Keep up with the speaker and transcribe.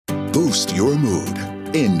Boost your mood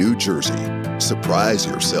in New Jersey. Surprise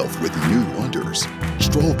yourself with new wonders.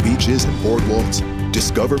 Stroll beaches and boardwalks.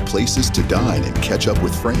 Discover places to dine and catch up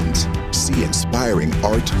with friends. See inspiring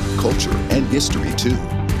art, culture, and history too.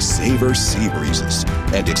 Savor sea breezes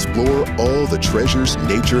and explore all the treasures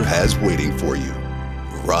nature has waiting for you.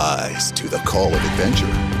 Rise to the call of adventure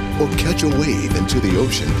or catch a wave into the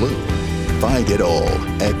ocean blue. Find it all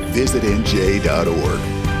at visitnj.org.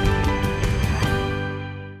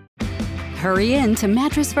 Hurry in to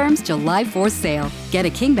Mattress Firm's July 4th sale. Get a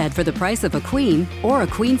king bed for the price of a queen or a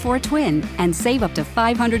queen for a twin and save up to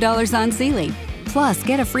 $500 on Sealy. Plus,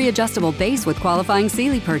 get a free adjustable base with qualifying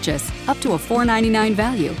Sealy purchase, up to a $499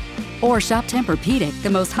 value. Or shop Tempur-Pedic, the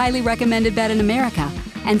most highly recommended bed in America,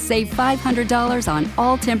 and save $500 on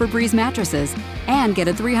all Tempur-Breeze mattresses and get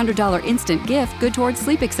a $300 instant gift good towards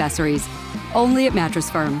sleep accessories. Only at Mattress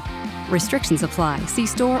Firm. Restrictions apply. See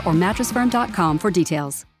store or mattressfirm.com for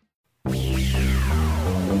details.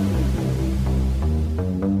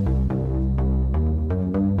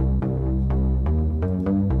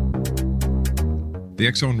 The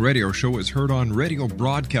X Zone Radio Show is heard on radio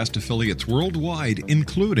broadcast affiliates worldwide,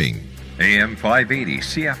 including AM 580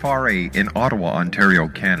 CFRA in Ottawa, Ontario,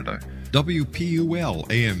 Canada.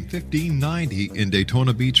 WPUL AM 1590 in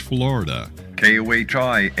Daytona Beach, Florida.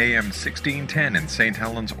 KOHI AM 1610 in St.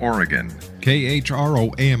 Helens, Oregon.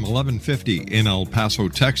 KHRO AM 1150 in El Paso,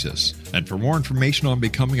 Texas. And for more information on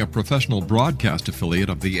becoming a professional broadcast affiliate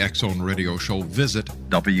of the X Zone Radio Show, visit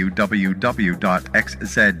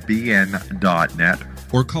www.xzbn.net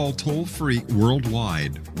or call toll-free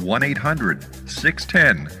worldwide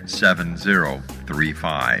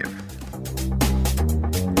 1-800-610-7035.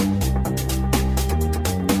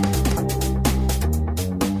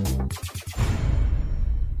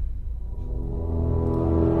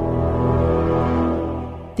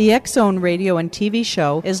 The X Zone radio and TV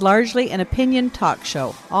show is largely an opinion talk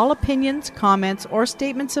show. All opinions, comments, or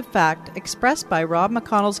statements of fact expressed by Rob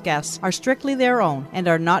McConnell's guests are strictly their own and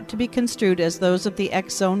are not to be construed as those of the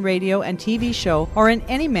X Zone radio and TV show or in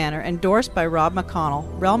any manner endorsed by Rob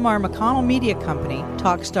McConnell, Relmar McConnell Media Company,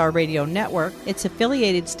 Talkstar Radio Network, its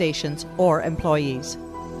affiliated stations, or employees.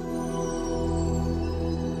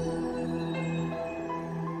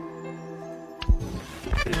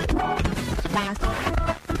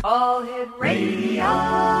 All Hit Radio.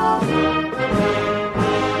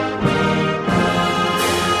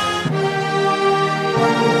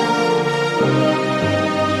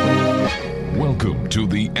 Welcome to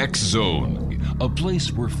the X Zone, a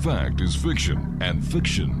place where fact is fiction and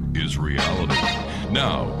fiction is reality.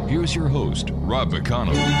 Now, here's your host, Rob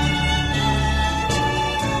McConnell.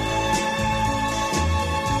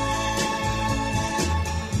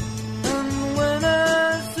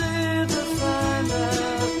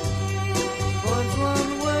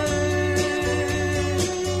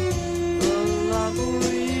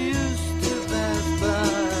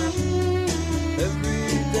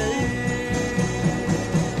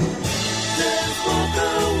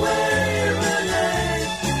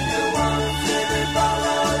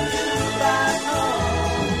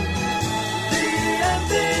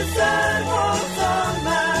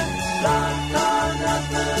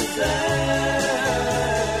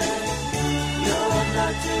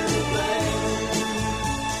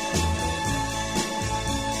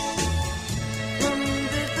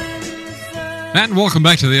 And welcome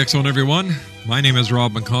back to the X Zone, everyone. My name is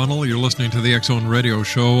Rob McConnell. You're listening to the X Zone Radio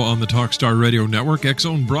Show on the Talkstar Radio Network, X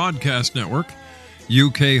Zone Broadcast Network,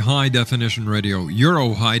 UK High Definition Radio,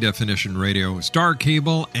 Euro High Definition Radio, Star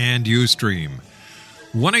Cable, and Ustream.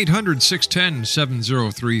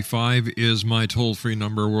 1-800-610-7035 is my toll-free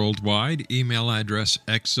number worldwide. Email address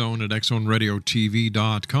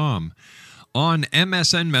xzone@xzoneradiotv.com. On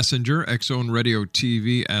MSN Messenger,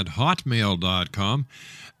 xzoneradiotv@hotmail.com.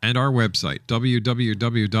 And our website,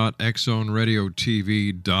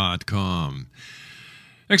 www.xzoneradiotv.com.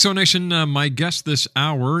 Exonation, my guest this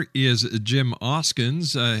hour is Jim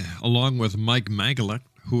OSKINS, along with Mike MAGGELET,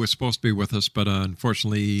 who was supposed to be with us, but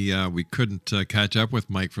unfortunately we couldn't catch up with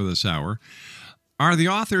Mike for this hour, are the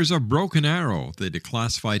authors of Broken Arrow, the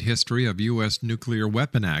declassified history of U.S. nuclear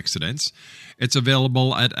weapon accidents. It's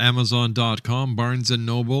available at Amazon.com, Barnes &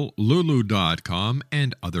 Noble, Lulu.com,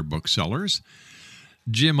 and other booksellers.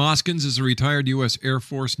 Jim OSKINS is a retired U.S. Air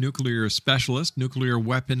Force nuclear specialist, nuclear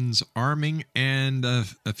weapons arming and a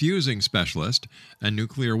fusing specialist, and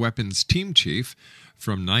nuclear weapons team chief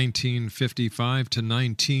from 1955 to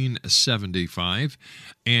 1975.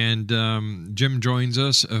 And Jim joins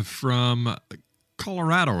us from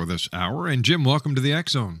Colorado this hour. And Jim, welcome to the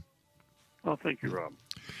X Zone. Oh, thank you, Rob.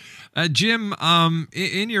 Jim,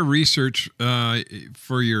 in your research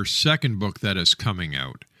for your second book that is coming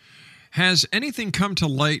out, has anything come to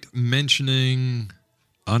light mentioning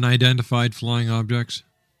unidentified flying objects?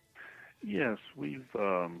 Yes, we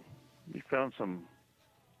found some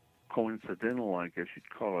coincidental, I guess you'd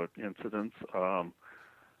call it, incidents.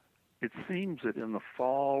 It seems that in the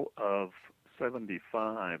fall of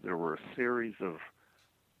 75, there were a series of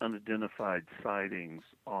unidentified sightings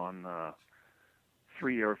on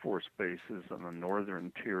 3 Air Force bases on the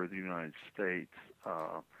northern tier of the United States,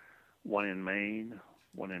 one in Maine,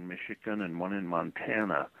 one in Michigan, and one in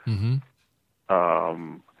Montana. Mm-hmm.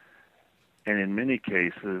 And in many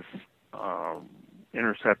cases,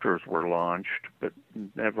 interceptors were launched but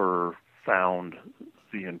never found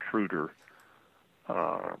the intruder,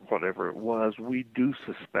 whatever it was. We do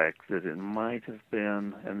suspect that it might have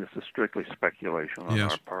been, and this is strictly speculation on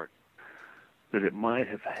our part, that it might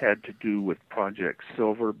have had to do with Project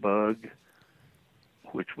Silverbug,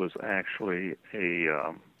 which was actually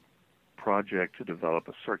a project to develop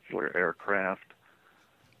a circular aircraft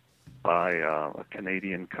by a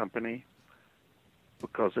Canadian company.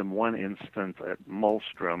 Because in one instance at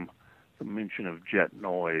Molstrom, the mention of jet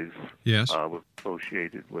noise was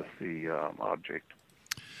associated with the object.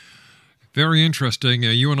 Very interesting.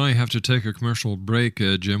 You and I have to take a commercial break,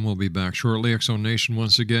 Jim. We'll be back shortly. X-Zone Nation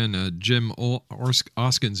once again. Jim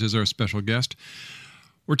OSKINS is our special guest.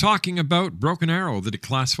 We're talking about Broken Arrow, the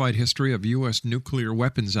declassified history of U.S. nuclear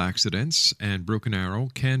weapons accidents. And Broken Arrow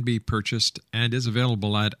can be purchased and is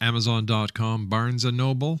available at Amazon.com,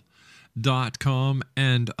 BarnesandNoble.com,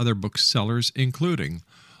 and other booksellers, including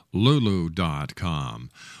Lulu.com.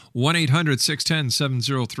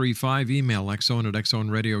 1-800-610-7035. Email xzone at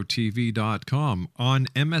xzoneradiotv.com. On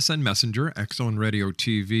MSN Messenger,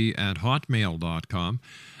 xzoneradiotv at hotmail.com.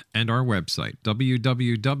 And our website,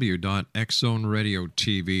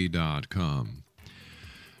 www.xzoneradiotv.com.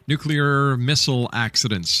 Nuclear missile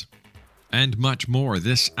accidents and much more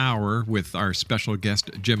this hour with our special guest,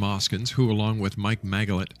 Jim OSKINS, who, along with Mike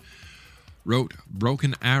MAGGELET, wrote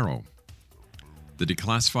Broken Arrow, the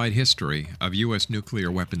declassified history of U.S.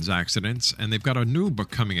 nuclear weapons accidents, and they've got a new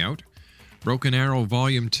book coming out, Broken Arrow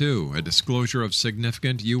Volume 2, a disclosure of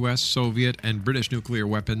significant U.S., Soviet, and British nuclear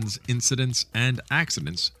weapons incidents and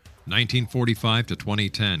accidents, 1945 to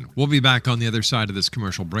 2010. We'll be back on the other side of this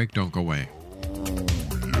commercial break. Don't go away.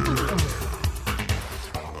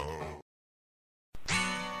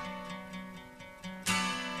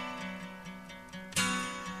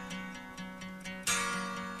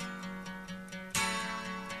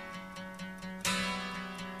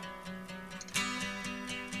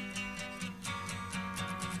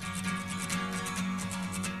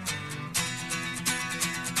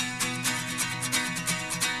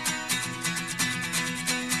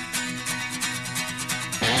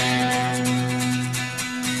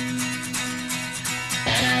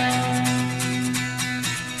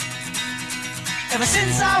 Ever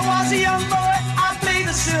since I was a young boy, I played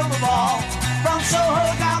the silver ball. From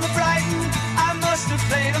Soho down to Brighton, I must have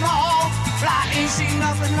played them all. But I ain't seen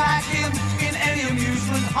nothing like him in any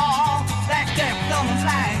amusement hall. That deaf, dumb, and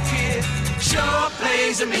blind kid sure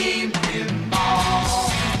plays a mean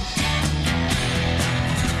pinball.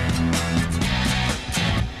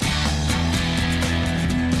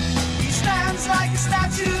 He stands like a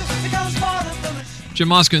statue, becomes part of the machine.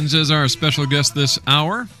 Jim OSKINS is our special guest this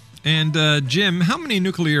hour. And Jim, how many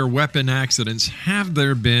nuclear weapon accidents have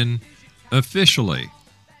there been officially?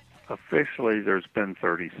 Officially, there's been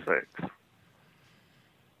 36.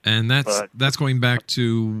 And that's going back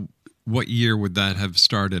to what year would that have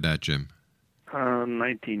started at, Jim?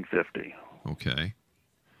 1950. Okay.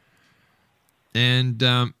 And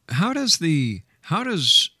how does a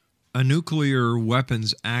nuclear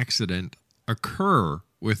weapons accident occur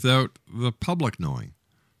without the public knowing?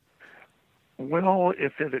 Well,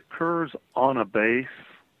 if it occurs on a base,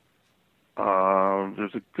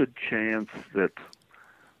 there's a good chance that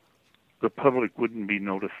the public wouldn't be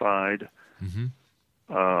notified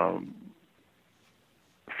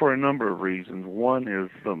for a number of reasons. One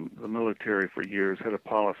is the military for years had a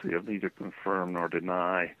policy of neither confirm nor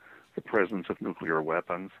deny the presence of nuclear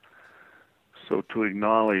weapons. So to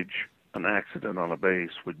acknowledge an accident on a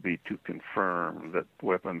base would be to confirm that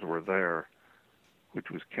weapons were there,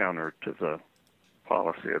 which was counter to the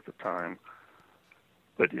policy at the time.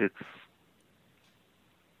 But it's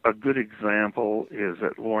a good example is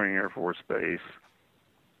at Loring Air Force Base,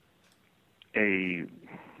 a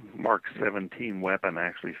Mark 17 weapon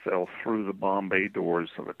actually fell through the bomb bay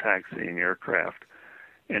doors of a taxiing aircraft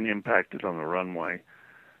and impacted on the runway.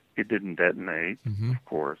 It didn't detonate, of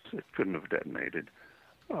course. It couldn't have detonated.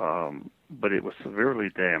 but it was severely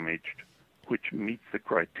damaged, which meets the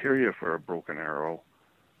criteria for a broken arrow,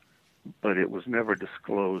 but it was never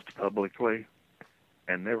disclosed publicly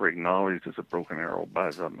and never acknowledged as a broken arrow by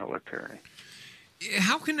the military.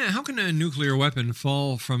 How can a nuclear weapon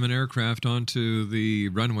fall from an aircraft onto the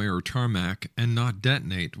runway or tarmac and not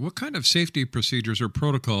detonate? What kind of safety procedures or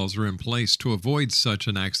protocols are in place to avoid such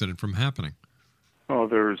an accident from happening? Oh,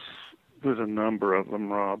 there's a number of them,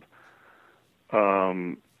 Rob.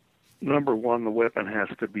 Number one, the weapon has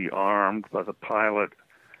to be armed by the pilot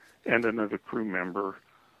and another crew member.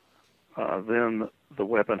 Then the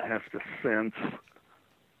weapon has to sense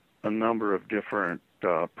a number of different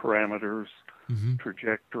parameters,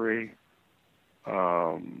 trajectory,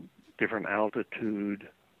 different altitude.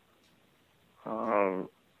 A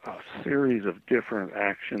series of different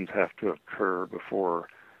actions have to occur before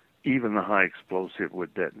even the high explosive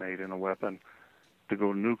would detonate in a weapon. To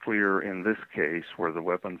go nuclear in this case, where the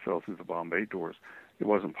weapon fell through the bomb bay doors, it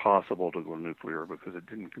wasn't possible to go nuclear because it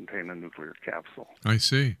didn't contain a nuclear capsule. I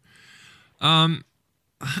see.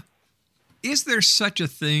 Is there such a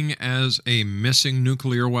thing as a missing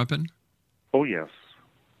nuclear weapon? Oh, yes.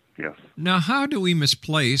 Yes. Now, how do we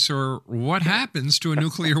misplace, or what happens to a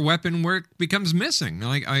nuclear weapon where it becomes missing?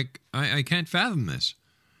 I can't fathom this.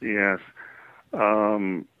 Yes.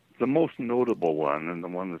 The most notable one, and the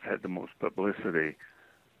one that's had the most publicity,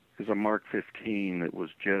 is a Mark 15 that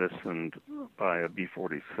was jettisoned by a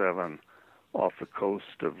B-47 off the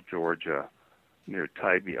coast of Georgia near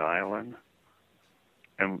Tybee Island.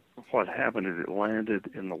 And what happened is it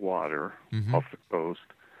landed in the water off the coast,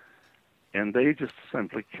 and they just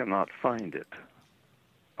simply cannot find it.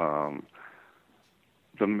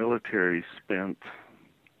 The military spent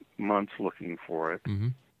months looking for it.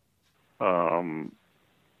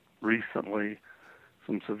 Recently,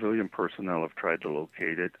 some civilian personnel have tried to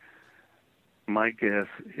locate it. My guess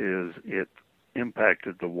is it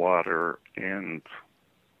impacted the water, and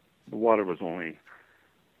the water was only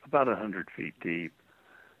about 100 feet deep,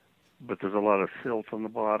 but there's a lot of silt on the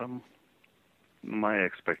bottom. My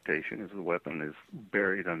expectation is the weapon is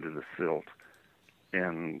buried under the silt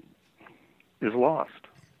and is lost,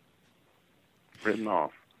 written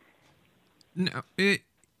off. Now,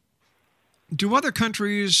 do other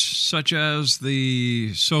countries, such as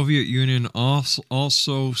the Soviet Union,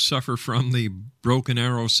 also suffer from the broken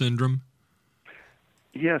arrow syndrome?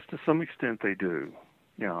 Yes, to some extent they do.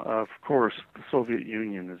 Yeah, of course, the Soviet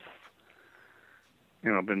Union has,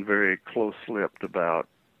 been very close-lipped about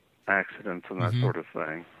accidents and that sort of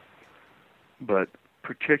thing. But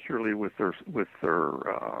particularly with their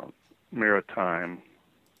maritime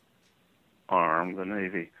arm, the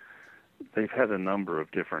Navy, they've had a number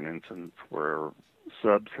of different incidents where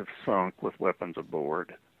subs have sunk with weapons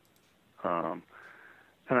aboard, and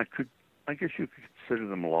I guess you could consider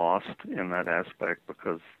them lost in that aspect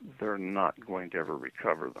because they're not going to ever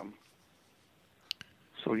recover them.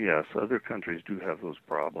 So yes, other countries do have those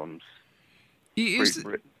problems.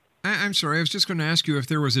 I'm sorry, I was just going to ask you if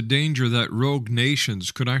there was a danger that rogue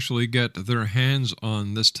nations could actually get their hands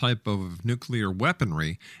on this type of nuclear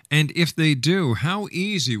weaponry, and if they do, how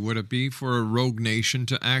easy would it be for a rogue nation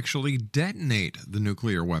to actually detonate the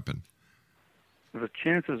nuclear weapon? The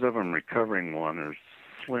chances of them recovering one are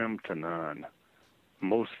slim to none.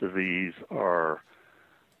 Most of these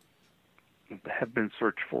have been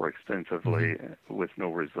searched for extensively with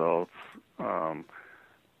no results. The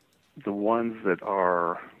ones that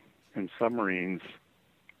are in submarines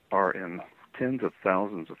are in tens of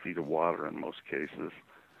thousands of feet of water in most cases.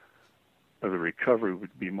 The recovery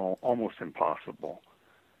would be almost impossible.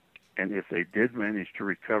 And if they did manage to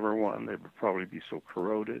recover one, they would probably be so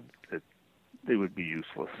corroded that they would be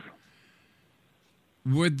useless.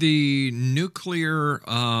 Would the nuclear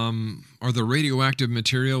or the radioactive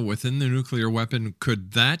material within the nuclear weapon,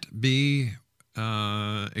 could that be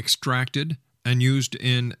extracted and used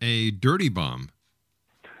in a dirty bomb?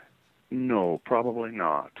 No, probably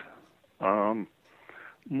not.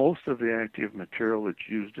 Most of the active material that's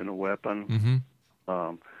used in a weapon,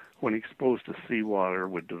 when exposed to seawater,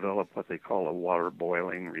 would develop what they call a water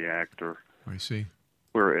boiling reactor. I see.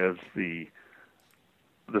 Whereas the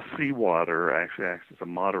seawater actually acts as a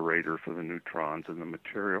moderator for the neutrons in the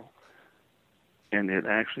material, and it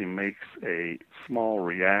actually makes a small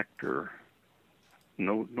reactor.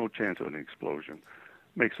 No chance of an explosion.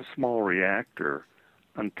 Makes a small reactor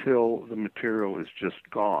until the material is just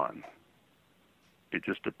gone. It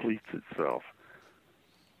just depletes itself.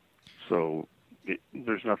 So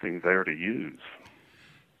there's nothing there to use.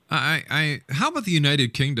 How about the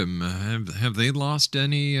United Kingdom? Have they lost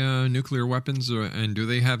any nuclear weapons, and do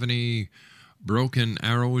they have any broken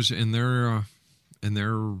arrows in their in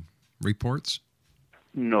their reports?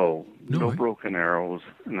 No eh? broken arrows.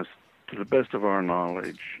 And to the best of our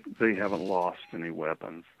knowledge, they haven't lost any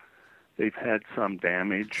weapons. They've had some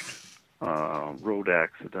damage, road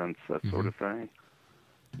accidents, that sort of thing.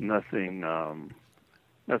 Nothing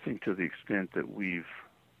to the extent that we've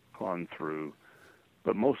gone through,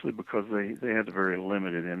 but mostly because they had a very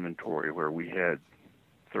limited inventory where we had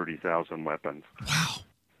 30,000 weapons. Wow.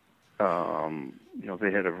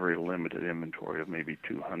 They had a very limited inventory of maybe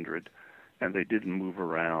 200, and they didn't move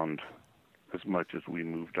around as much as we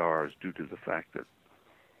moved ours due to the fact that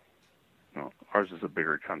ours is a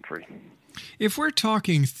bigger country. If we're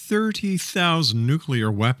talking 30,000 nuclear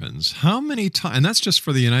weapons, how many times, and that's just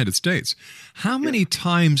for the United States, how many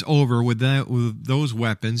times over would those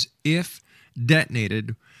weapons, if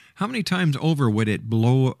detonated, how many times over would it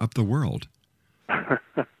blow up the world?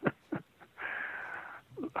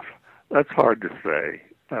 That's hard to say.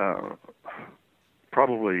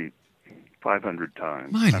 Probably 500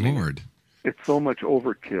 times. My Lord. It's so much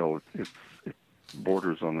overkill. It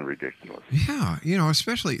borders on the ridiculous. Yeah,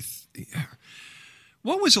 especially...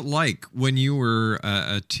 What was it like when you were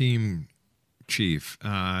a team chief,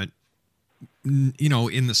 in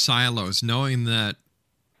the silos, knowing that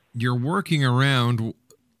you're working around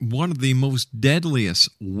one of the most deadliest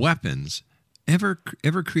weapons ever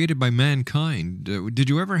created by mankind? Did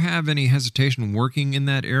you ever have any hesitation working in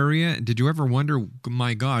that area? Did you ever wonder,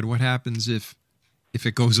 my God, what happens if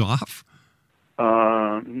it goes off?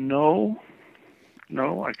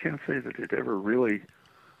 No, I can't say that it ever really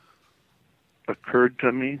occurred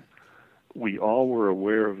to me. We all were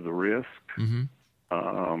aware of the risk, and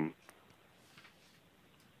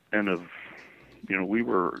we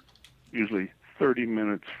were usually 30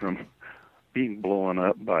 minutes from being blown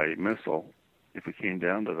up by a missile, if it came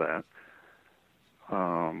down to that.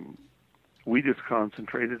 We just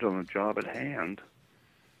concentrated on the job at hand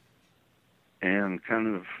and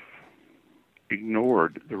kind of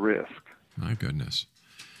ignored the risk. My goodness.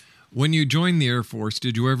 When you joined the Air Force,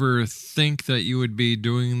 did you ever think that you would be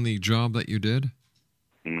doing the job that you did?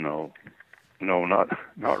 No, not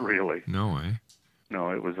really. No, eh?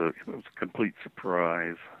 No, it was a complete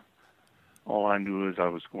surprise. All I knew is I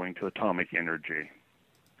was going to atomic energy.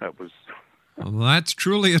 That was... Well, that's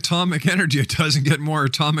truly atomic energy. It doesn't get more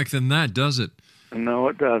atomic than that, does it? No,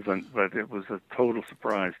 it doesn't, but it was a total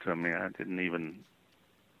surprise to me. It hadn't even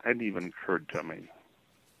occurred to me.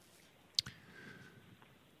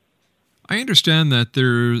 I understand that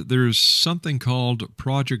there's something called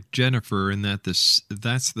Project Jennifer, and that's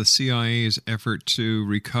the CIA's effort to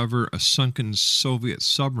recover a sunken Soviet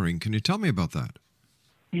submarine. Can you tell me about that?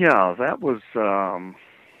 Yeah, that was. Let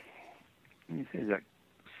me say that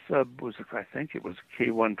sub was. I think it was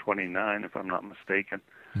K-129, if I'm not mistaken.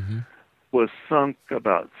 Was sunk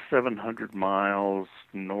about 700 miles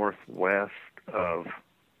northwest of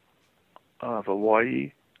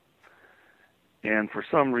Hawaii. And for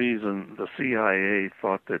some reason, the CIA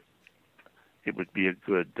thought that it would be a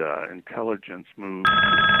good intelligence move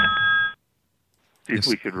if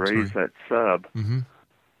we could raise that sub.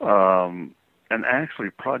 And actually,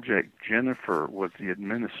 Project Jennifer was the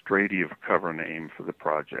administrative cover name for the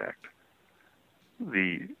project.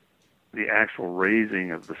 The actual raising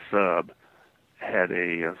of the sub had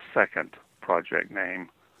a second project name,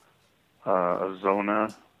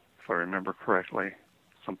 Azona, if I remember correctly.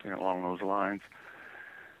 Something along those lines.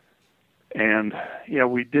 And, yeah,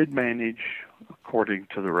 we did manage, according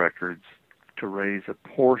to the records, to raise a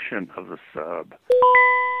portion of the sub.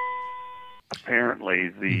 Apparently,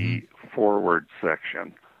 the forward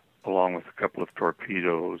section, along with a couple of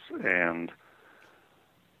torpedoes and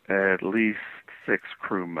at least 6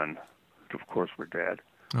 crewmen, who, of course, were dead.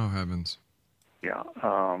 Oh, heavens. Yeah.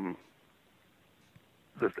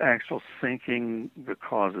 The actual sinking, the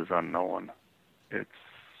cause is unknown. It's,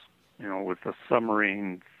 with the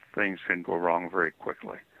submarine, things can go wrong very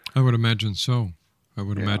quickly. I would imagine so.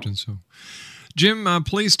 Imagine so. Jim,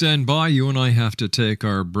 please stand by. You and I have to take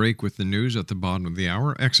our break with the news at the bottom of the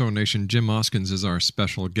hour. Exo-Nation Jim Oskins is our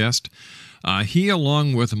special guest. He,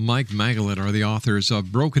 along with Mike MAGGELET, are the authors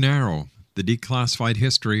of Broken Arrow, The Declassified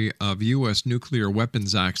History of U.S. Nuclear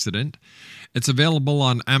Weapons Accident. It's available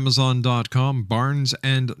on Amazon.com, Barnes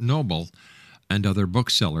 & Noble, and other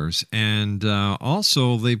booksellers. And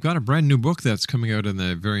also, they've got a brand new book that's coming out in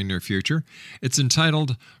the very near future. It's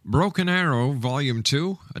entitled Broken Arrow, Volume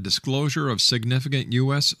 2, A Disclosure of Significant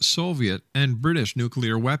U.S., Soviet, and British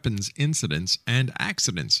Nuclear Weapons Incidents and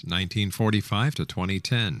Accidents, 1945 to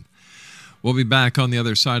 2010. We'll be back on the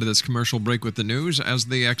other side of this commercial break with the news as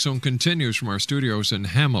the X Zone continues from our studios in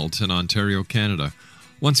Hamilton, Ontario, Canada.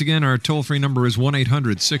 Once again, our toll-free number is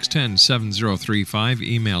 1-800-610-7035.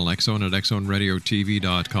 Email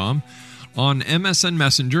xzone@xzoneradiotv.com. On MSN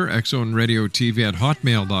Messenger,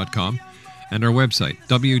 xzoneradiotv@hotmail.com. And our website,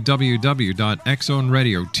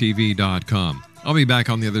 www.xzoneradiotv.com. I'll be back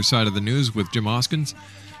on the other side of the news with Jim Oskins.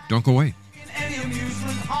 Don't go away. Any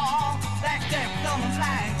amusement hall, that deaf, dumb, and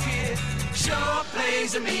blind kid sure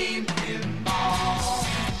plays a mean pinball.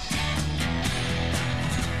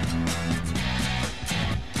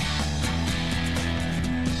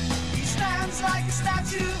 He stands like a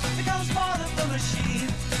statue, becomes part of the machine,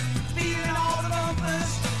 feeling all the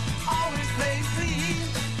bumpers, always plays clean,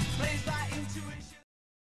 plays by intuition.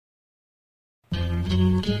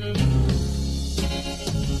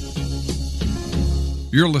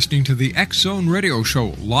 You're listening to the X Zone Radio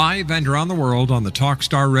Show, live and around the world on the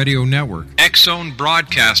Talkstar Radio Network, X Zone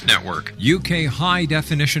Broadcast Network, UK High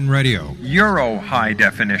Definition Radio, Euro High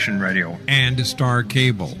Definition Radio, and Star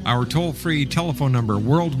Cable. Our toll-free telephone number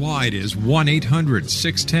worldwide is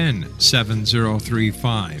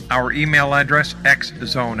 1-800-610-7035. Our email address,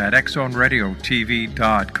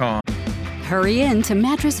 xzone@xzoneradiotv.com. Hurry in to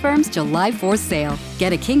Mattress Firm's July 4th sale.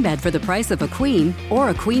 Get a king bed for the price of a queen or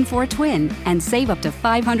a queen for a twin and save up to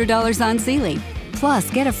 $500 on Sealy.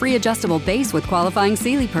 Plus, get a free adjustable base with qualifying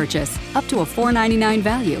Sealy purchase, up to a $499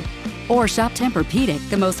 value. Or shop Tempur-Pedic,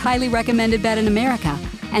 the most highly recommended bed in America,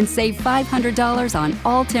 and save $500 on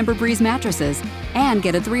all Tempur-Breeze mattresses and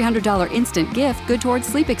get a $300 instant gift good towards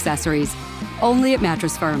sleep accessories. Only at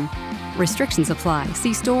Mattress Firm. Restrictions apply.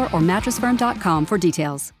 See store or mattressfirm.com for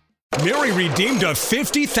details. Mary redeemed a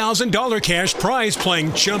 $50,000 cash prize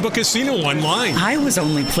playing Chumba Casino online. I was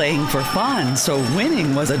only playing for fun, so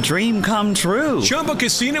winning was a dream come true. Chumba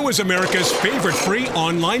Casino is America's favorite free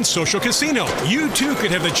online social casino. You too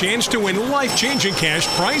could have the chance to win life-changing cash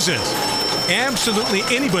prizes. Absolutely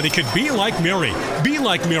anybody could be like Mary. Be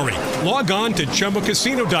like Mary. Log on to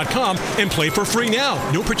ChumbaCasino.com and play for free now.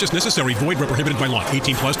 No purchase necessary. Void where prohibited by law.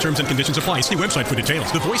 18 plus terms and conditions apply. See website for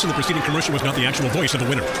details. The voice in the preceding commercial was not the actual voice of the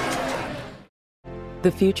winner.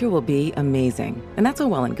 The future will be amazing, and that's all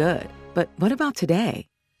well and good. But what about today?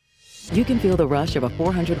 You can feel the rush of a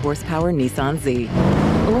 400-horsepower Nissan Z,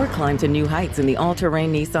 or climb to new heights in the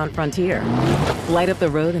all-terrain Nissan Frontier. Light up the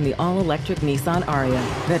road in the all-electric Nissan Ariya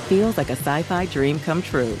that feels like a sci-fi dream come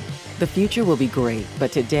true. The future will be great,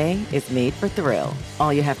 but today is made for thrill.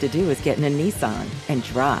 All you have to do is get in a Nissan and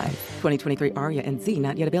drive. 2023 Ariya and Z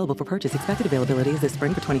not yet available for purchase. Expected availability is this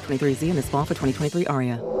spring for 2023 Z and this fall for 2023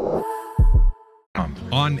 Ariya.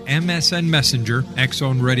 On MSN Messenger,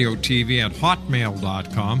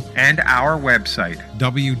 xzoneradiotv@hotmail.com, and our website,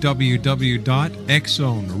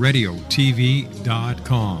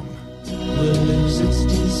 www.xzoneradiotv.com.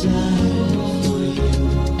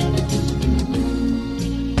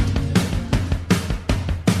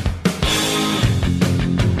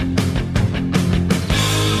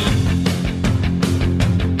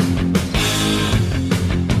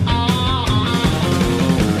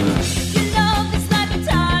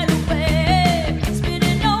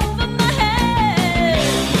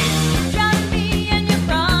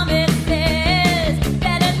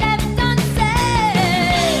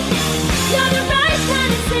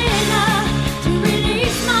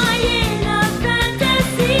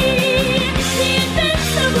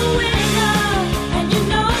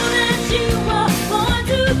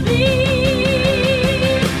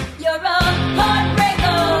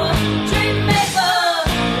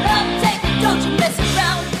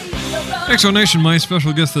 Nation, my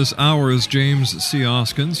special guest this hour is James C.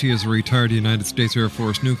 Oskins. He is a retired United States Air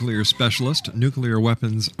Force nuclear specialist, nuclear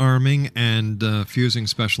weapons arming and fusing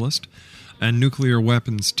specialist, and nuclear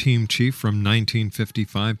weapons team chief from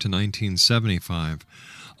 1955 to 1975.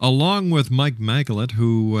 Along with Mike MAGGELET,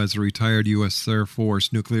 who was a retired U.S. Air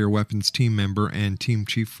Force nuclear weapons team member and team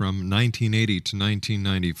chief from 1980 to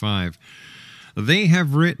 1995. They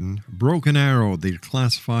have written Broken Arrow, the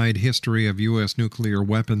classified history of U.S. nuclear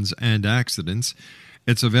weapons and accidents.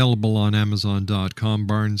 It's available on Amazon.com,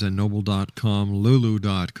 BarnesandNoble.com,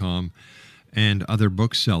 Lulu.com, and other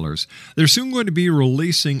booksellers. They're soon going to be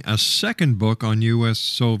releasing a second book on U.S.,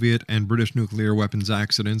 Soviet, and British nuclear weapons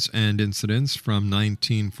accidents and incidents from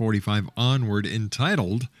 1945 onward,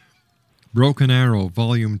 entitled Broken Arrow,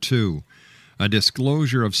 Volume 2. A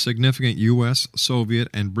disclosure of significant U.S., Soviet,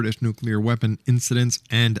 and British nuclear weapon incidents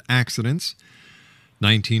and accidents,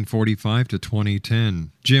 1945 to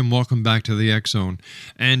 2010. Jim, welcome back to the X Zone.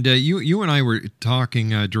 And you and I were talking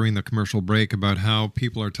during the commercial break about how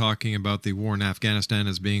people are talking about the war in Afghanistan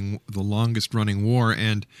as being the longest-running war.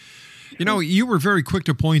 And, you know, you were very quick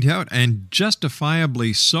to point out, and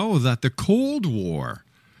justifiably so, that the Cold War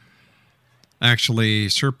actually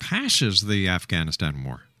surpasses the Afghanistan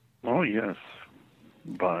war. Oh, yes.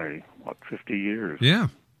 By, 50 years? Yeah.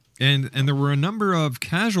 And there were a number of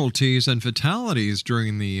casualties and fatalities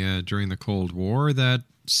during the Cold War that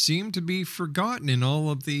seem to be forgotten in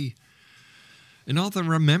all the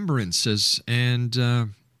remembrances. And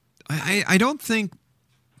I don't think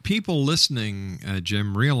people listening,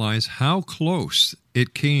 Jim, realize how close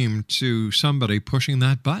it came to somebody pushing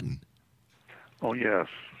that button. Oh, yes.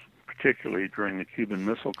 Particularly during the Cuban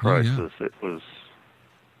Missile Crisis, It was,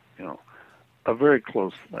 a very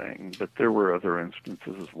close thing. But there were other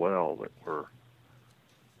instances as well that were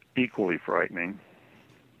equally frightening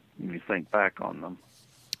when you think back on them.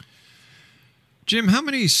 Jim, how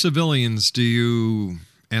many civilians do you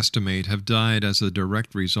estimate have died as a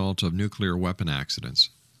direct result of nuclear weapon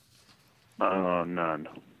accidents? None.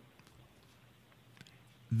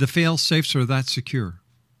 The fail-safes are that secure?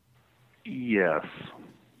 Yes.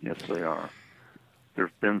 Yes, they are. There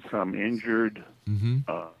have been some injured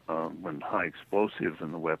when high explosives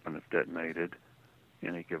in the weapon have detonated,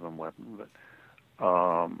 any given weapon. But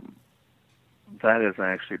that has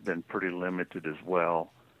actually been pretty limited as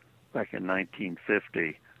well. Back in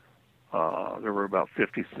 1950, there were about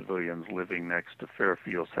 50 civilians living next to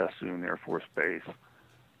Fairfield Sassoon Air Force Base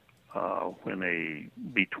when a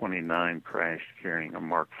B-29 crashed carrying a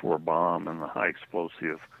Mark IV bomb, and the high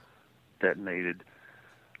explosive detonated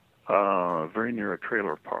very near a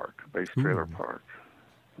trailer park, base trailer park.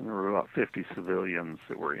 And there were about 50 civilians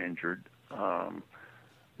that were injured. None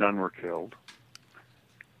were killed.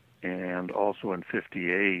 And also in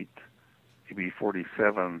 58, a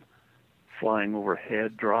B-47 flying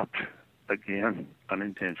overhead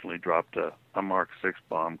unintentionally dropped a Mark VI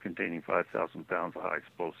bomb containing 5,000 pounds of high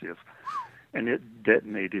explosives, and it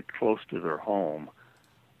detonated close to their home,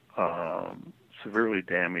 severely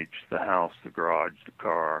damaged the house, the garage, the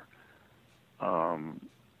car.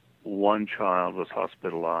 One child was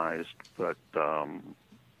hospitalized, but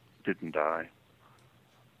didn't die.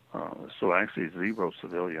 So actually 0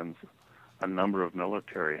 civilians. A number of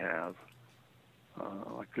military have.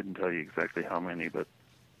 I couldn't tell you exactly how many, but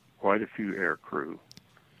quite a few air crew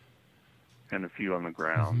and a few on the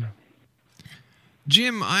ground.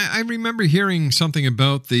 Jim, I remember hearing something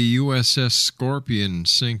about the USS Scorpion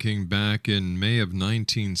sinking back in May of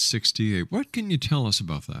 1968. What can you tell us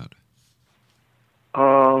about that?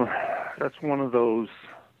 That's one of those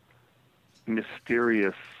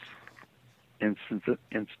mysterious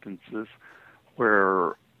instances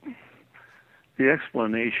where the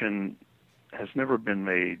explanation has never been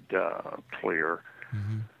made clear.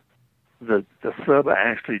 The sub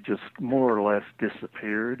actually just more or less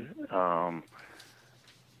disappeared,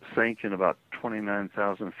 sank in about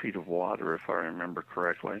 29,000 feet of water, if I remember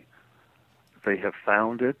correctly. They have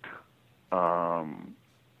found it,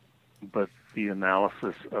 but the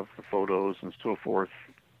analysis of the photos and so forth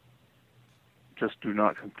just do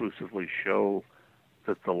not conclusively show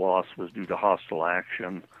that the loss was due to hostile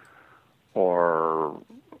action or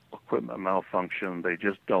equipment malfunction. They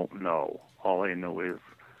just don't know. All they know is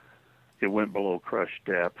it went below crush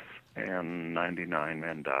depth and 99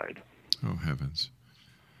 men died. Oh, heavens.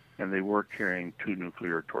 And they were carrying 2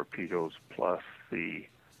 nuclear torpedoes plus the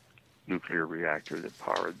nuclear reactor that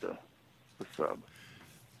powered the sub.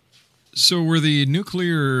 So were the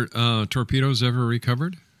nuclear torpedoes ever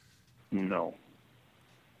recovered? No.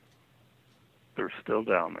 They're still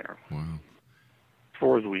down there. Wow. As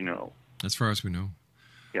far as we know. As far as we know.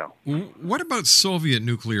 Yeah. What about Soviet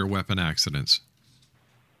nuclear weapon accidents?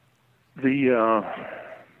 There's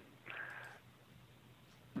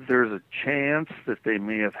a chance that they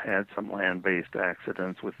may have had some land-based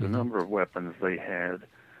accidents with the number of weapons they had.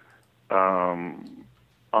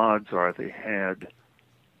 Odds are they had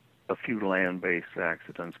a few land-based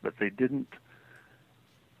accidents, but they didn't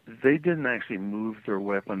actually move their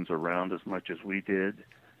weapons around as much as we did.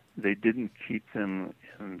 They didn't keep them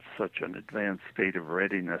in such an advanced state of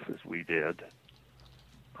readiness as we did.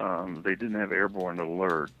 They didn't have airborne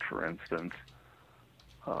alert, for instance,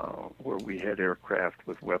 where we had aircraft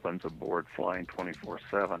with weapons aboard flying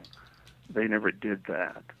 24/7. They never did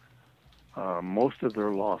that. Most of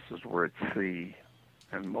their losses were at sea,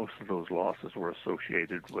 and most of those losses were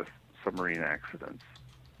associated with submarine accidents,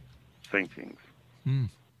 sinkings.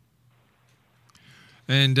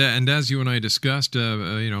 And as you and I discussed,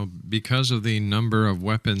 because of the number of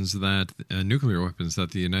weapons that nuclear weapons that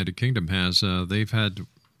the United Kingdom has, they've had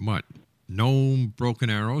no broken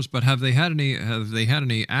arrows, but have they had any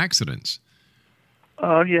accidents?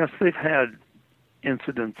 Yes, they've had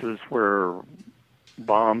incidences where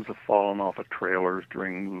bombs have fallen off of trailers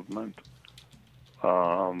during movement.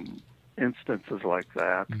 Instances like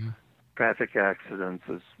that. traffic accidents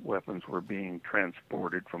as weapons were being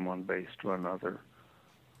transported from one base to another.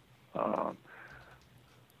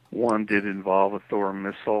 One did involve a Thor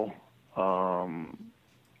missile, and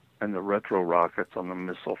the retro rockets on the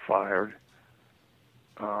missile fired,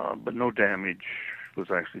 but no damage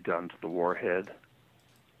was actually done to the warhead.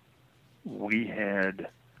 We had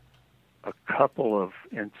a couple of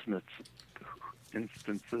instances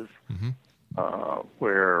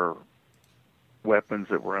where weapons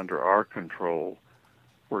that were under our control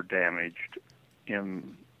were damaged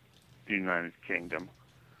in the United Kingdom.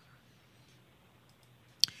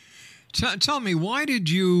 Tell me, why did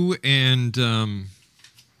you and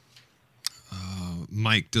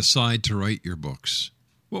Mike decide to write your books?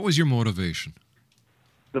 What was your motivation?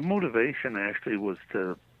 The motivation actually was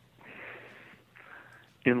to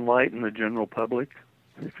enlighten the general public,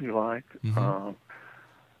 if you like.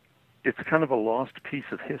 It's kind of a lost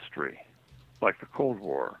piece of history, like the Cold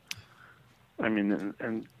War. I mean,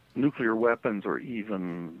 and nuclear weapons are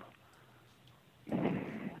even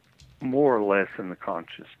more or less in the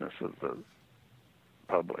consciousness of the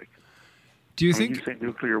public. Do you think you say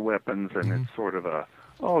nuclear weapons and it's sort of a,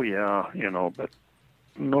 oh yeah, but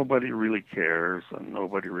nobody really cares and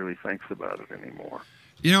nobody really thinks about it anymore.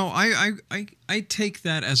 I take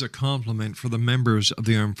that as a compliment for the members of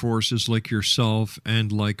the armed forces like yourself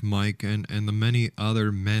and like Mike and the many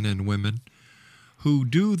other men and women who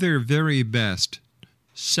do their very best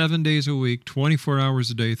 7 days a week, 24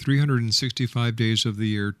 hours a day, 365 days of the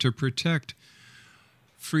year to protect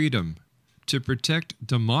freedom, to protect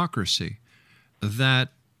democracy. That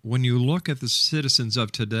when you look at the citizens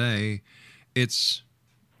of today, it's,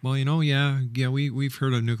 well, we've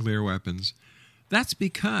heard of nuclear weapons. That's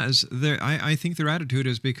because I think their attitude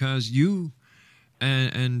is because you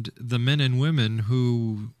and the men and women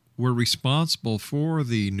who were responsible for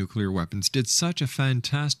the nuclear weapons did such a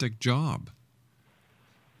fantastic job.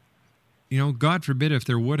 God forbid if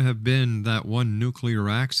there would have been that one nuclear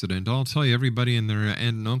accident, I'll tell you, everybody and their aunt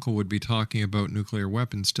and uncle would be talking about nuclear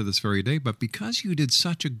weapons to this very day. But because you did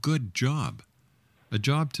such a good job, a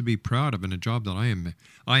job to be proud of and a job that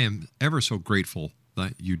I am ever so grateful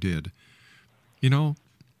that you did,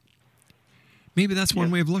 maybe that's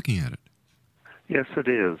one way of looking at it. Yes, it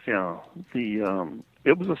is, yeah.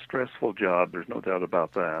 It was a stressful job, there's no doubt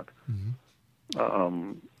about that.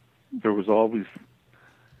 There was always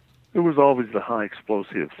the high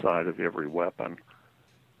explosive side of every weapon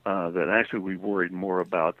that actually we worried more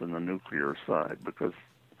about than the nuclear side, because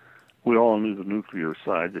we all knew the nuclear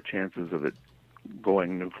side, the chances of it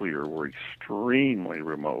going nuclear were extremely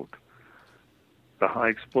remote. The high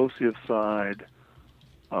explosive side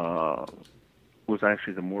was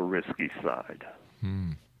actually the more risky side,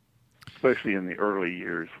 especially in the early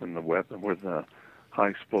years when the high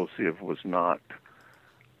explosive was not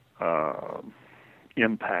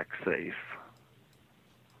impact safe.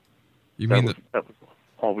 That was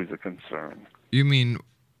always a concern. You mean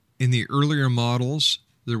in the earlier models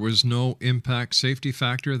there was no impact safety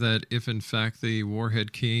factor, that if in fact the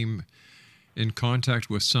warhead came in contact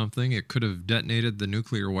with something, it could have detonated the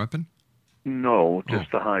nuclear weapon? No,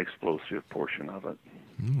 just the high explosive portion of it.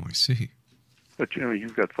 Oh, I see. But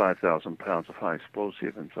you've got 5,000 pounds of high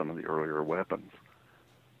explosive in some of the earlier weapons.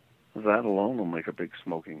 That alone will make a big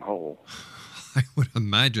smoking hole. I would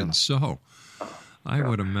imagine so. I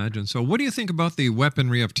would imagine so. What do you think about the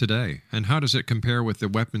weaponry of today, and how does it compare with the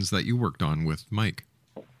weapons that you worked on with Mike?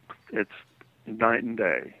 It's night and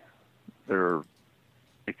day. They're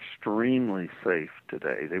extremely safe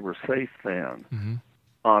today. They were safe then,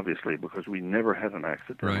 obviously, because we never had an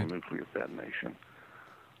accidental nuclear detonation.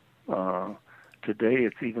 Today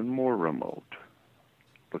it's even more remote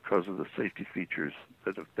because of the safety features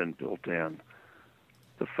that have been built in.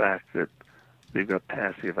 The fact that they've got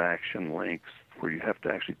passive action links where you have to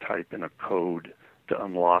actually type in a code to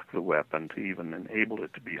unlock the weapon to even enable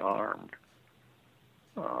it to be armed.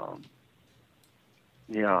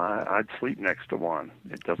 I'd sleep next to one.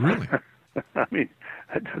 It doesn't. Really? I mean,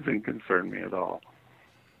 that doesn't concern me at all.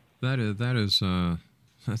 That's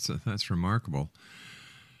remarkable.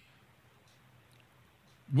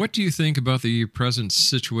 What do you think about the present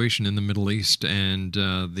situation in the Middle East and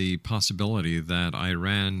the possibility that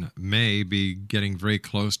Iran may be getting very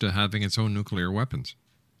close to having its own nuclear weapons?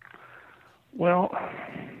 Well,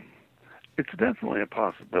 it's definitely a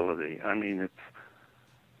possibility. I mean,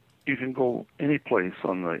 you can go any place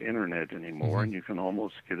on the internet anymore, and you can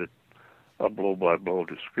almost get a blow-by-blow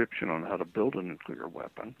description on how to build a nuclear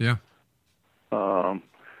weapon. Yeah.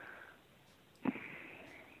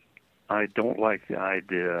 I don't like the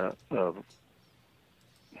idea of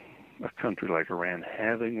a country like Iran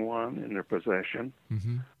having one in their possession.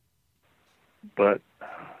 But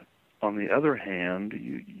on the other hand,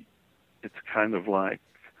 it's kind of like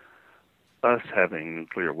us having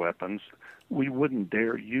nuclear weapons. We wouldn't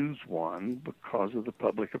dare use one because of the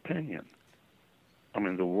public opinion. I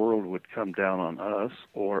mean, the world would come down on us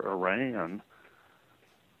or Iran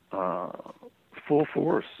full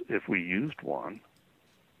force if we used one,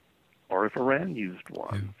 or if Iran used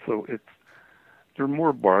one. Yeah. So there are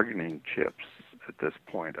more bargaining chips at this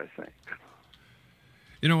point, I think.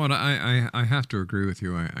 You know what? I have to agree with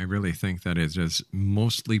you. I really think that it is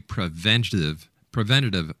mostly preventative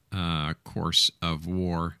course of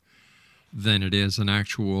war than it is an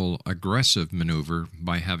actual aggressive maneuver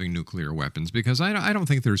by having nuclear weapons. Because I don't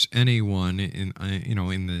think there's anyone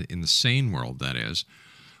in the sane world, that is,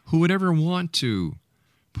 who would ever want to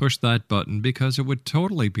push that button, because it would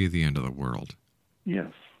totally be the end of the world.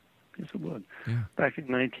 Yes, it would. Yeah. Back in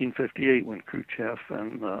 1958, when Khrushchev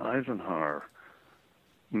and Eisenhower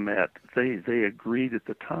met, they agreed at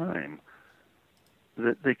the time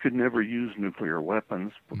that they could never use nuclear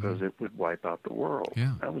weapons because it would wipe out the world.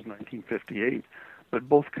 Yeah. That was 1958. But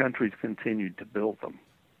both countries continued to build them,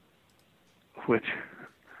 which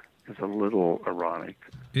is a little ironic.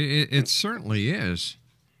 It certainly is.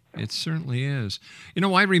 It certainly is. You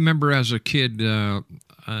know, I remember as a kid during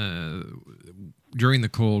the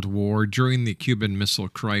Cold War, during the Cuban Missile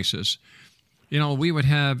Crisis, you know, we would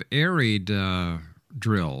have air raid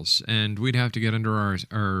drills, and we'd have to get under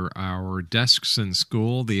our desks in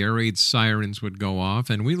school. The air raid sirens would go off,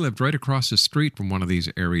 and we lived right across the street from one of these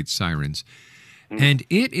air raid sirens. And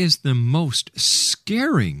it is the most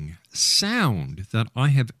scaring sound that I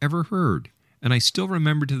have ever heard. And I still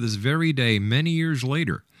remember to this very day, many years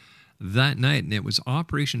later, that night, and it was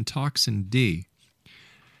Operation Toxin D.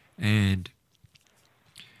 And,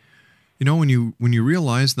 you know, when you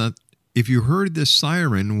realize that if you heard this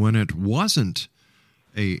siren when it wasn't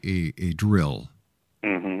a drill,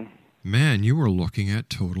 man, you were looking at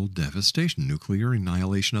total devastation, nuclear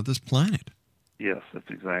annihilation of this planet. Yes, that's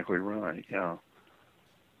exactly right, yeah.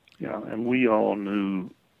 Yeah, and we all knew,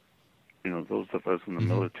 you know, those of us in the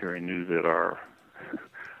military knew that our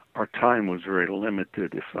time was very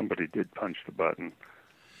limited if somebody did punch the button.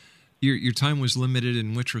 Your time was limited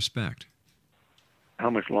in which respect?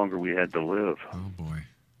 How much longer we had to live. Oh, boy.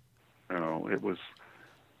 You know,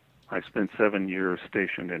 I spent 7 years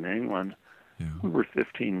stationed in England. Yeah. We were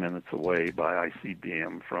 15 minutes away by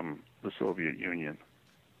ICBM from the Soviet Union.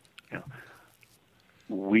 Yeah.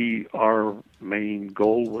 Our main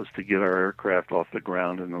goal was to get our aircraft off the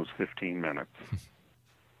ground in those 15 minutes.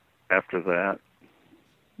 After that,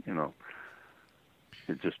 you know,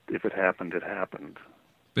 if it happened, it happened.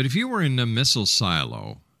 But if you were in a missile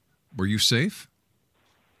silo, were you safe?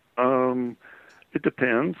 It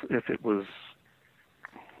depends. If it was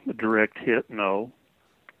a direct hit, no.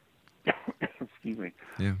 Excuse me.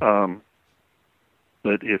 Yeah.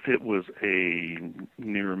 But if it was a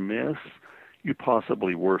near miss, you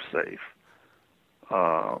possibly were safe.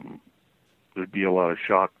 There'd be a lot of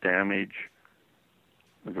shock damage,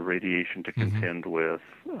 the radiation to contend with.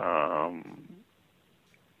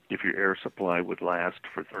 If your air supply would last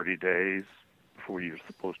for 30 days before you're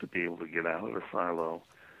supposed to be able to get out of the silo,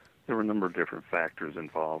 there were a number of different factors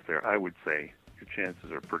involved there. I would say your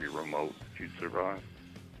chances are pretty remote that you'd survive.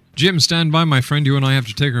 Jim, stand by, my friend. You and I have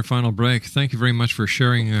to take our final break. Thank you very much for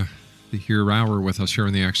sharing your hour with us here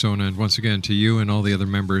in the X Zone. And once again, to you and all the other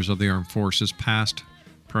members of the armed forces, past,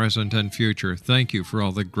 present, and future, thank you for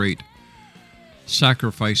all the great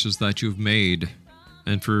sacrifices that you've made,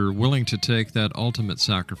 and for willing to take that ultimate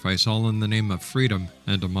sacrifice, all in the name of freedom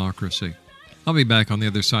and democracy. I'll be back on the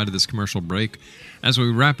other side of this commercial break as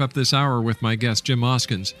we wrap up this hour with my guest, Jim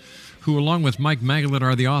OSKINS, who, along with Mike MAGGELET,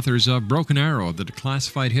 are the authors of Broken Arrow, the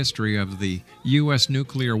declassified history of the U.S.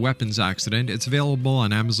 nuclear weapons accident. It's available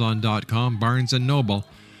on Amazon.com, Barnes & Noble,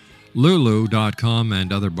 Lulu.com,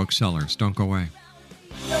 and other booksellers. Don't go away.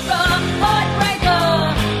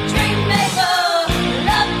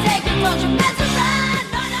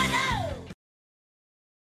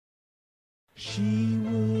 She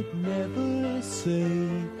would never say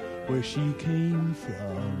where she came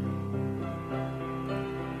from.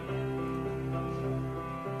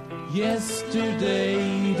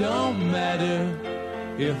 Yesterday don't matter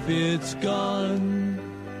if it's gone.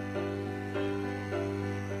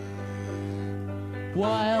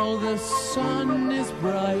 While the sun is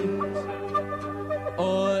bright,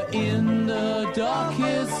 or in the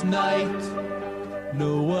darkest night,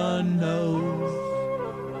 no one knows.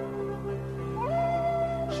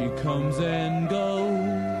 She comes and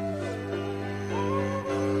goes.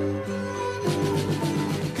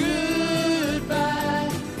 Goodbye,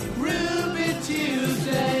 Ruby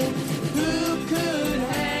Tuesday. Who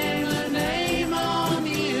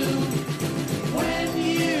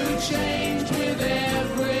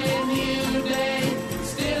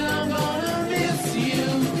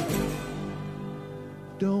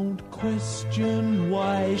Don't question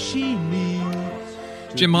why she needs.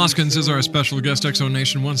 Jim Oskins is our special guest, Exo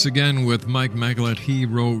Nation, once again with Mike MAGGELET. He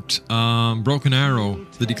wrote Broken Arrow,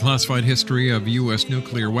 The Declassified History of U.S.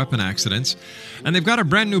 Nuclear Weapon Accidents. And they've got a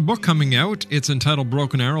brand new book coming out. It's entitled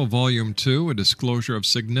Broken Arrow, Volume 2, A Disclosure of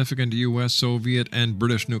Significant U.S., Soviet, and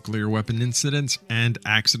British Nuclear Weapon Incidents and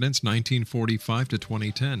Accidents, 1945 to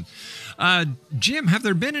 2010. Jim, have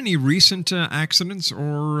there been any recent accidents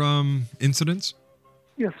or incidents?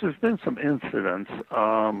 Yes, there's been some incidents.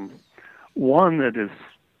 One that is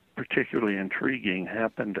particularly intriguing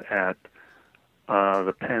happened at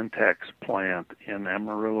the Pentex plant in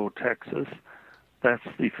Amarillo, Texas. That's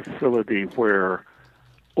the facility where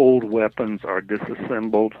old weapons are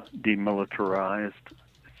disassembled, demilitarized,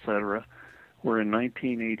 etc. Where in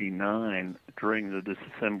 1989, during the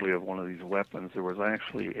disassembly of one of these weapons, there was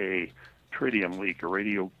actually a tritium leak, a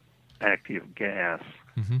radioactive gas,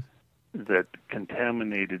 that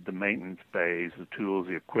contaminated the maintenance bays, the tools,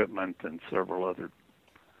 the equipment, and several other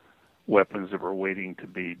weapons that were waiting to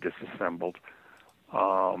be disassembled.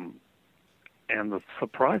 And the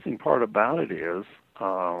surprising part about it is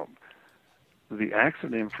the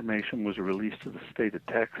accident information was released to the state of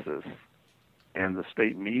Texas and the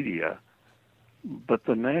state media, but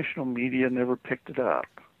the national media never picked it up,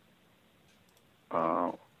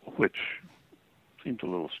 which seems a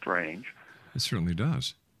little strange. It certainly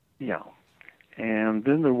does. Yeah. And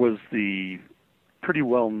then there was the pretty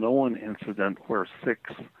well-known incident where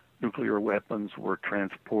 6 nuclear weapons were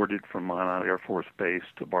transported from Minot Air Force Base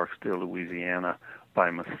to Barksdale, Louisiana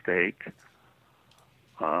by mistake.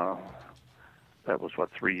 That was,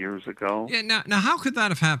 3 years ago? Yeah. Now how could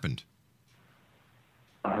that have happened?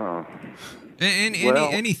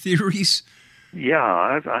 Any theories? Yeah,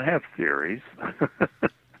 I have theories.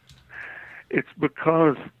 It's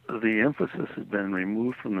because the emphasis has been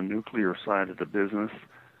removed from the nuclear side of the business,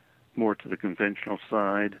 more to the conventional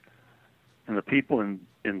side, and the people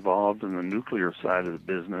involved in the nuclear side of the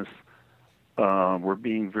business were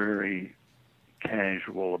being very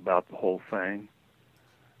casual about the whole thing.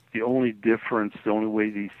 The only difference, the only way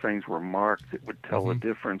these things were marked that would tell the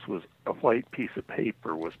difference was a white piece of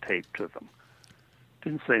paper was taped to them.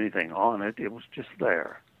 Didn't say anything on it, it was just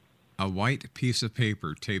there. A white piece of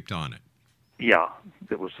paper taped on it? Yeah,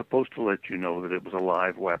 that was supposed to let you know that it was a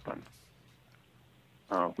live weapon.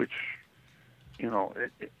 Which,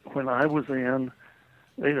 when I was in,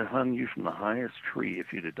 they'd have hung you from the highest tree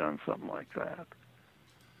if you'd have done something like that.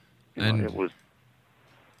 It was.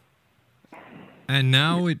 And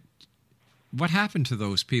now what happened to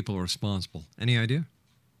those people responsible? Any idea?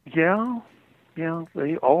 Yeah,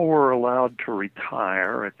 they all were allowed to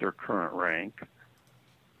retire at their current rank,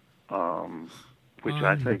 which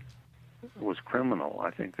I think was criminal.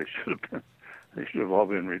 I think they should have all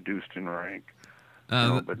been reduced in rank.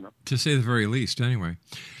 But no. To say the very least, anyway.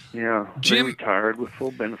 Yeah, Jim, they retired with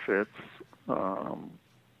full benefits. And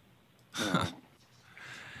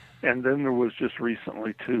then there was just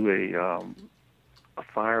recently, too, a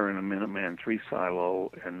fire in a Minuteman III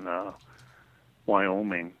silo in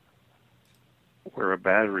Wyoming, where a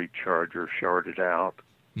battery charger shorted out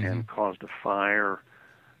and caused a fire,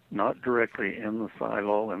 not directly in the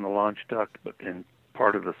silo, in the launch duct, but in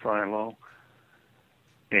part of the silo.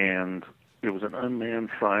 And it was an unmanned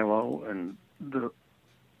silo, and the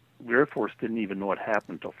Air Force didn't even know what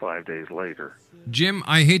happened until 5 days later. Jim,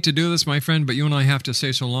 I hate to do this, my friend, but you and I have to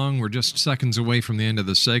say so long. We're just seconds away from the end of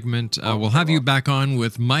the segment. We'll have you back on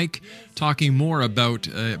with Mike talking more about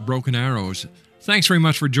Broken Arrows. Thanks very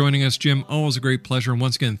much for joining us, Jim. Always a great pleasure. And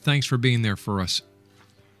once again, thanks for being there for us.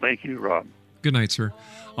 Thank you, Rob. Good night, sir.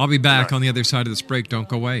 I'll be back on the other side of this break. Don't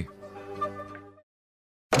go away.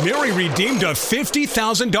 Mary redeemed a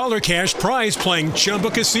 $50,000 cash prize playing Chumba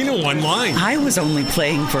Casino online. I was only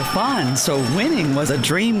playing for fun, so winning was a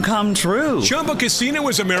dream come true. Chumba Casino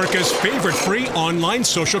is America's favorite free online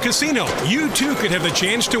social casino. You, too, could have the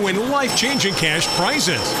chance to win life-changing cash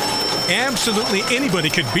prizes. Absolutely anybody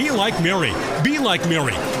could be like Mary. Be like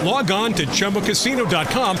Mary. Log on to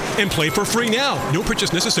ChumbaCasino.com and play for free now. No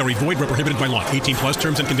purchase necessary. Void where prohibited by law. 18 plus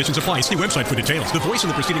terms and conditions apply. See website for details. The voice in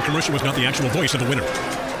the preceding commercial was not the actual voice of the winner.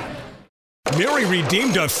 Mary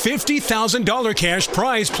redeemed a $50,000 cash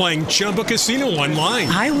prize playing Chumba Casino online.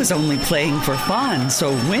 I was only playing for fun,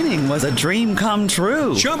 so winning was a dream come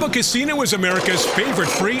true. Chumba Casino is America's favorite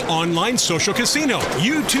free online social casino.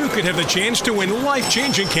 You, too, could have the chance to win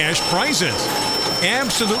life-changing cash prizes.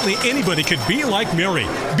 Absolutely anybody could be like Mary.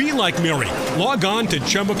 Be like Mary. Log on to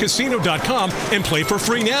ChumbaCasino.com and play for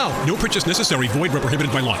free now. No purchase necessary. Void where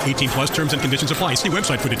prohibited by law. 18 plus terms and conditions apply. See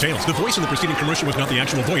website for details. The voice in the preceding commercial was not the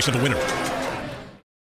actual voice of the winner.